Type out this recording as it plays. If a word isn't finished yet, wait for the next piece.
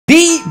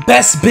the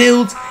best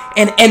build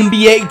in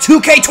NBA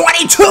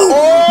 2K22.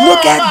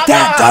 Look at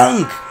that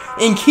dunk.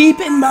 And keep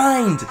in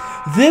mind,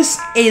 this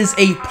is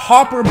a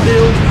popper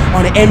build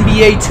on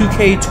NBA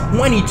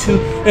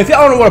 2K22. And if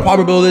y'all don't know what a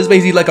popper build is,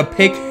 basically like a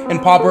pick and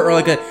popper or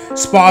like a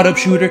spot up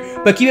shooter.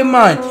 But keep in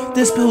mind,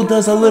 this build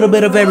does a little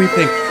bit of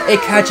everything.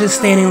 It catches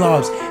standing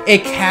lobs.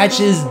 It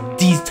catches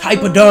these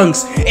type of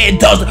dunks. It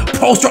does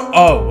poster.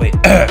 Oh wait,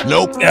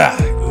 nope.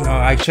 No,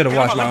 I should have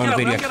watched my own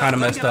video. I kind of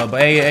messed up.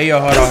 But hey, yo,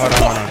 hold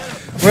on.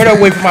 We're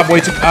gonna wait for my boy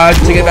to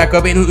get back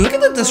up. And look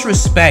at the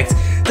disrespect.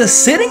 The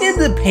sitting in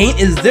the paint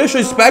is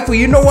disrespectful.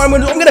 You know what I'm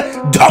gonna do? I'm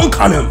gonna dunk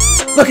on him.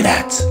 Look at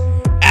that.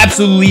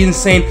 Absolutely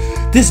insane.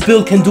 This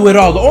build can do it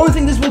all. The only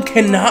thing this build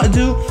cannot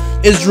do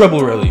is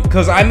dribble, really.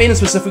 Because I made it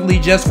specifically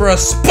just for a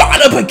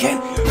spot up again.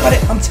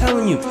 But I'm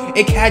telling you,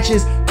 it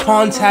catches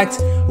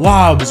contact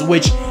lobs,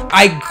 which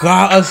I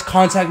got a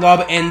contact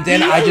lob and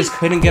then I just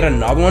couldn't get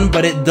another one.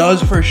 But it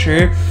does for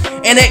sure.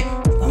 And it,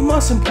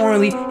 most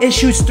importantly, it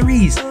shoots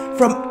threes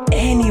from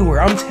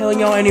anywhere. I'm telling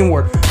y'all,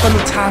 anywhere. From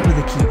the top of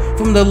the key,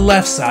 from the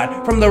left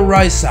side, from the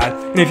right side.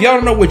 And if y'all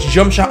don't know which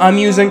jump shot I'm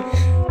using,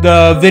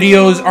 the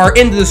videos are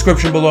in the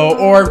description below,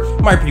 or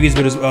my previous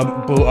videos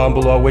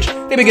below, which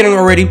they've been getting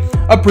already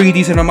a pretty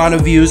decent amount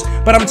of views.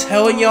 But I'm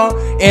telling y'all,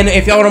 and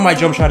if y'all know my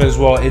jump shot as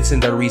well, it's in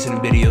the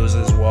recent videos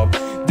as well.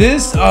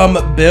 This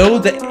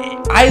build,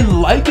 I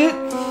like it.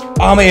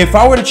 If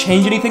I were to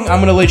change anything,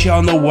 I'm gonna let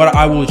y'all know what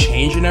I will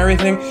change and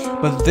everything.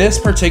 But this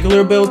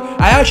particular build,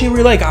 I actually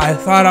really like. I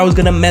thought I was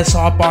gonna mess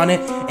up on it,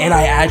 and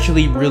I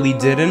actually really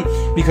didn't,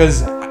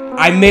 because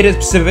I made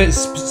it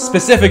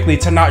specifically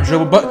to not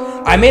dribble, but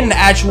I made an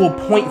actual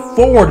point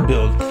forward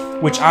build,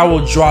 which I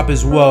will drop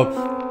as well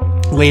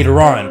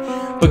later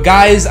on. But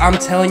guys, I'm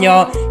telling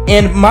y'all,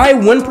 and my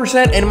win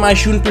percent and my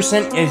shooting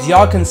percent, as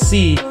y'all can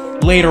see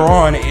later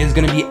on, is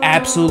gonna be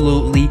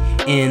absolutely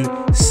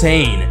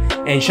insane.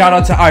 And shout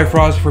out to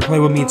iFrost for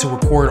playing with me to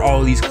record all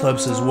of these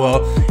clips as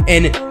well.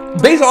 And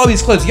based on all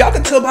these clips, y'all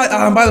can tell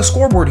by the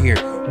scoreboard here,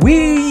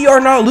 we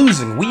are not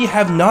losing. We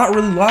have not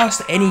really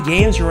lost any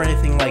games or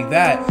anything like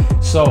that.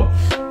 So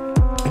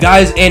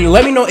guys, and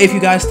let me know if you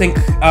guys think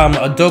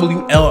a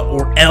W, L,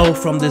 or L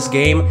from this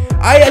game.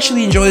 I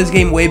actually enjoy this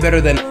game way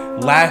better than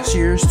last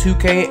year's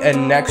 2K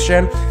and next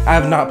gen. I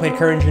have not played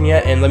current gen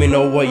yet, and let me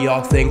know what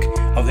y'all think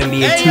of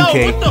NBA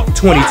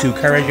 2K22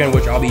 current gen,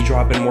 which I'll be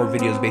dropping more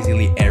videos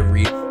basically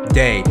every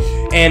day.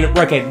 And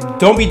okay,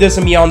 don't be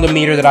dissing me on the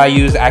meter that I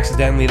used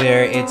accidentally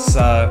there. It's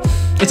a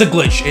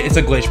glitch. It's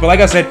a glitch. But like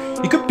I said,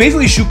 you could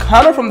basically shoot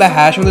kind of from the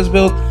hash on this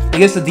build. It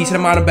gets a decent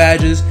amount of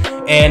badges,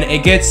 and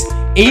it gets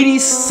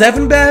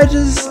 87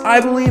 badges, I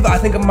believe. I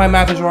think my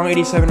math is wrong,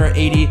 87 or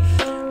 80,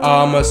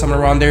 somewhere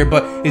around there.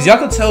 But as y'all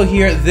can tell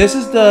here, this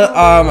is the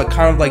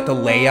kind of like the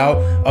layout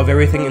of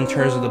everything in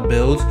terms of the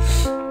build.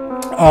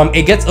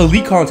 It gets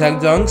elite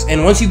contact dunks,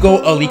 and once you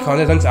go elite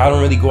contact dunks, I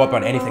don't really go up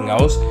on anything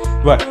else,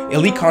 but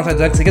elite contact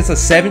dunks, it gets a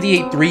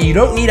 78 3. You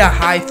don't need a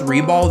high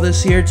 3 ball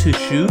this year to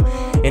shoot.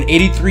 An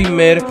 83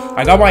 mid.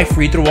 I got my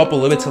free throw up a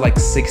little bit to like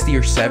 60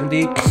 or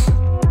 70,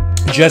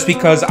 just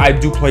because I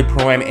do play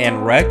Pro-Am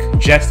and Rec,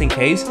 just in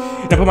case.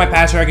 And I put my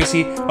passer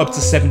accuracy up to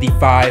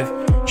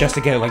 75, just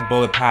to get like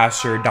bullet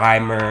passer,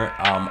 dimer,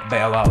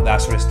 bailout,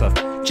 that sort of stuff,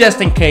 just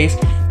in case.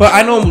 But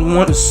I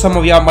know some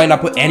of y'all might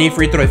not put any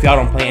free throw if y'all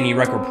don't play any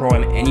Rec or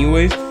Pro-Am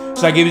anyways.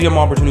 So I give you some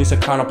opportunities to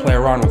kind of play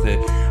around with it.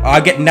 I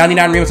get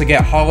 99 rebounds, I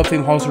get Hall of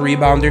Fame Hall-of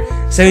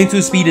Rebounder.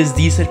 72 speed is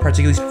decent,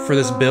 particularly for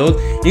this build.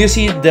 You can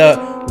see the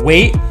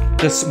weight,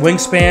 the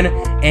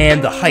wingspan,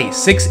 and the height.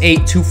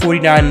 6'8",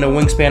 249 in the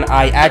wingspan.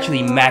 I actually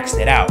maxed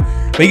it out.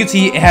 But you can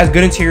see it has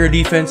good interior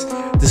defense.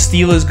 The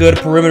steal is good.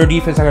 Perimeter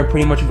defense, I can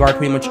pretty much guard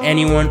pretty much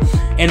anyone.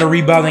 And the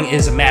rebounding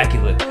is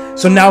immaculate.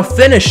 So now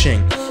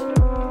finishing.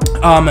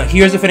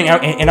 Here's the fitting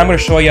out, and I'm going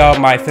to show y'all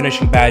my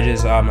finishing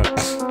badges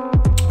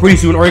pretty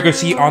soon. Or you can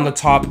see on the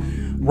top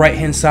right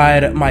hand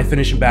side my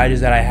finishing badges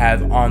that I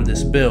have on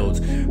this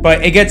build.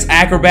 But it gets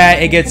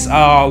acrobat, it gets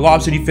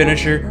lob city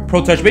finisher,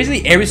 pro touch,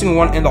 basically every single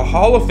one. And the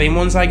Hall of Fame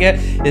ones I get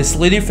is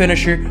slither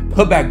finisher,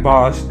 putback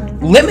boss,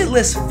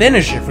 limitless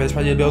finisher for this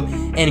particular build,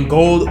 and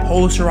gold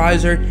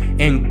posterizer,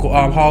 and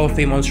Hall of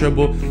Fame on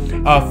dribble.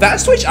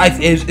 Fast switch,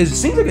 it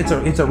seems like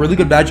it's a really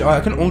good badge.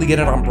 I can only get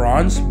it on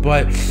bronze,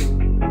 but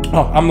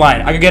oh, I'm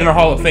lying, I could get it in a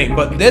Hall of Fame.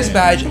 But this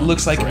badge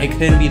looks like it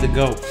could be the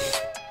GOAT.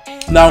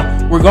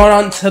 Now, we're going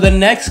on to the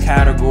next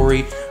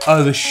category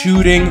of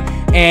shooting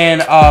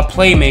and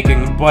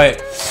playmaking.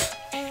 But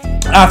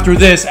after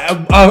this,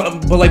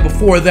 but like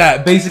before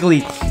that, basically,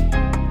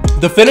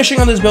 the finishing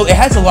on this build, it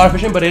has a lot of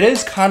finishing, but it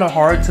is kind of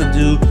hard to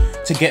do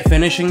to get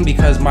finishing,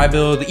 because my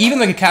build, even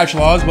though I can catch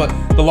lobs, but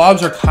the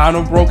lobs are kind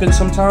of broken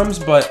sometimes,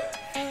 but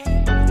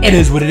it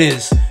is what it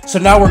is. So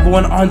now we're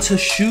going on to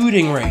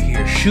shooting right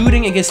here.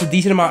 Shooting, it gets a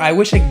decent amount. I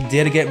wish I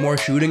did get more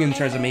shooting in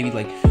terms of maybe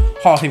like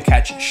Hall of Fame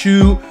catch and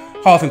shoot,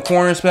 Hall of Fame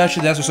corner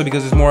especially. That's also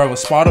because it's more of a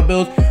spot-up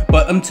build.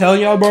 But I'm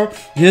telling y'all, bro,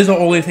 here's the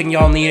only thing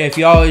y'all need. If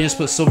y'all just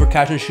put silver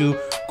catch and shoot,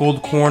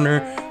 gold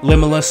corner,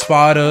 limitless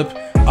spot-up,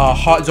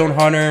 Hot Zone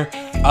Hunter,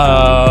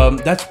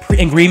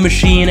 and Green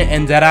Machine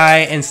and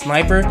Deadeye and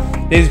Sniper.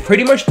 There's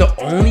pretty much the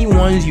only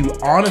ones you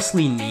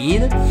honestly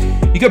need.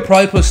 You could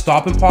probably put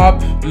Stop and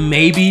Pop,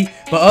 maybe,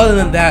 but other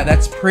than that,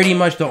 that's pretty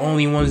much the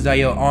only ones that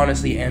you'll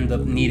honestly end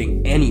up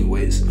needing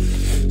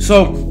anyways.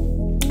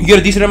 So you get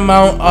a decent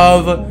amount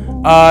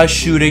of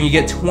shooting. You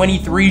get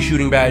 23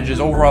 shooting badges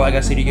overall. Like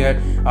I said, you get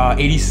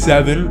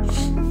 87,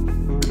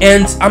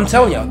 and I'm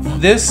telling you,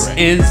 this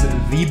is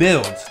the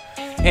build.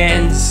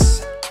 And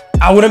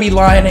I wouldn't be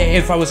lying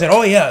if I was saying,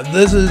 oh yeah,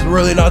 this is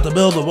really not the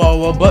build of blah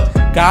blah. But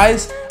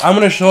guys, I'm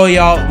gonna show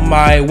y'all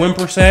my win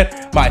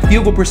percent, my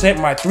field goal percent,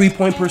 my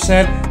 3-point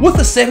percent with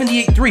the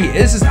 78.3.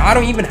 This is, I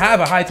don't even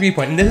have a high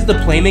 3-point, and this is the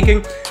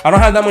playmaking. I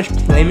don't have that much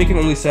playmaking,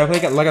 only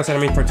 7. Like I said, I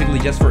mean particularly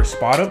just for a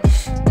spot up.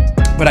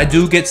 But I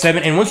do get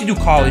 7, and once you do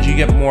college, you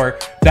get more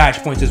badge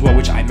points as well,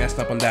 which I messed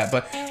up on that.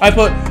 But I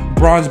put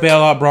bronze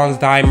bailout, bronze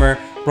dimer,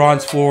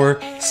 bronze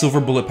 4,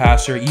 silver bullet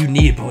passer. You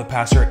need bullet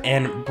passer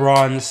and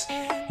bronze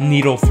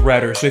needle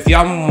threader. So if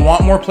y'all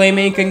want more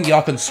playmaking,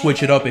 y'all can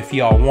switch it up if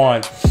y'all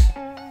want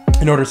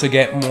in order to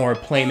get more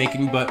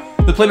playmaking. But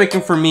the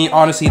playmaking for me,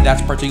 honestly,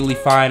 that's particularly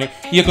fine.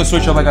 You can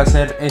switch up, like I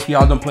said, if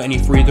y'all don't put any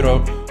free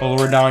throw or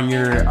lower down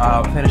your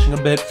finishing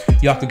a bit,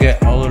 y'all could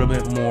get a little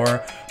bit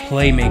more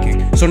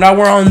playmaking. So now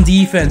we're on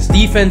defense.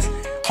 Defense,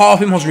 Hall of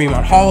Fame host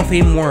rebound, Hall of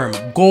Fame worm,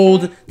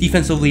 gold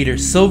defensive leader,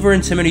 silver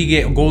intimidator, you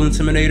get gold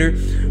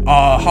intimidator,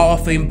 Hall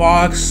of Fame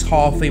box,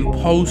 Hall of Fame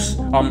post,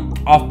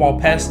 off ball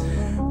pest,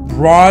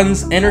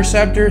 bronze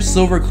interceptor,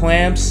 silver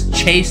clamps,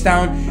 chase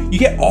down. You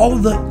get all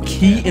of the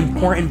key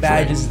important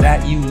badges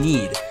that you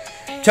need.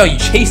 Tell you,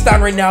 chase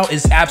down right now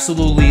is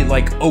absolutely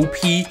like OP.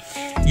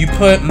 You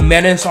put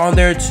menace on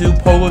there too,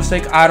 polo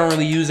stick, I don't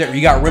really use it.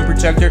 You got rim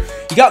protector,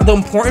 you got the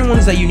important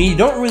ones that you need. You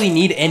don't really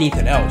need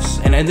anything else.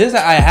 And this,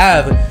 I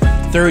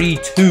have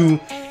 32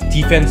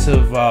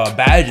 defensive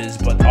badges,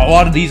 but a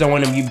lot of these I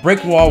want to be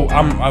brick wall.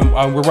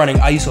 We're running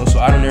ISO, so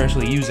I don't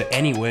necessarily use it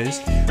anyways.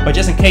 But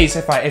just in case,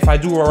 if I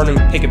do running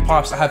pick and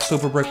pops, I have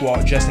silver brick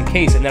wall just in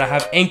case, and then I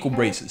have ankle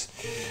braces.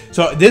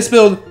 So this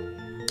build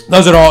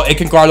does it all. It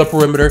can guard the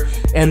perimeter,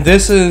 and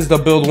this is the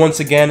build once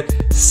again,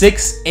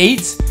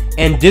 6'8",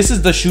 and this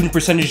is the shooting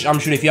percentage I'm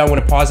shooting. If y'all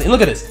want to pause it, and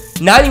look at this: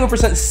 91%,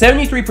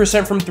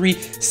 73% from 3,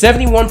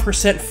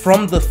 71%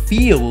 from the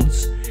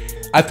fields.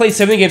 I played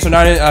 70 games, so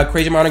not a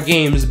crazy amount of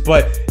games,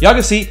 but y'all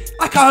can see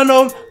I kind of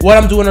know what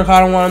I'm doing or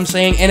kind of what I'm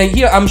saying. And then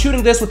here I'm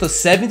shooting this with a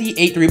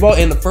 78 3 ball,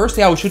 and the first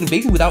day I was shooting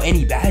basically without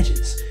any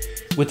badges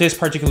with this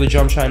particular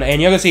jump shot.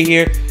 And y'all can see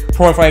here,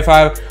 Pro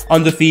 155,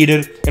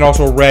 undefeated, and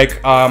also rec.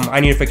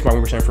 I need to fix my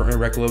 1% for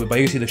rec a little bit, but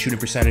you can see the shooting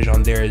percentage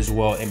on there as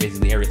well, and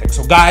basically everything.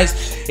 So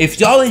guys, if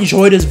y'all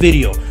enjoyed this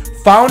video,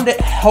 found it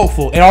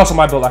helpful, and also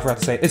my build, I forgot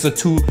to say, it's a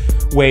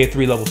 2-way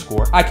 3-level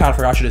score. I kind of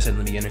forgot, I should have said in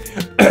the beginning.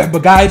 But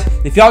guys,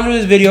 if y'all enjoyed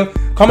this video,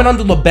 comment on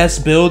the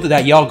best build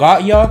that y'all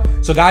got, y'all.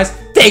 So guys,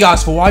 thank you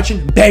guys for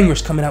watching.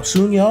 Bangers coming out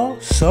soon, y'all.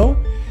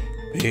 So,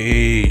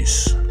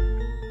 peace.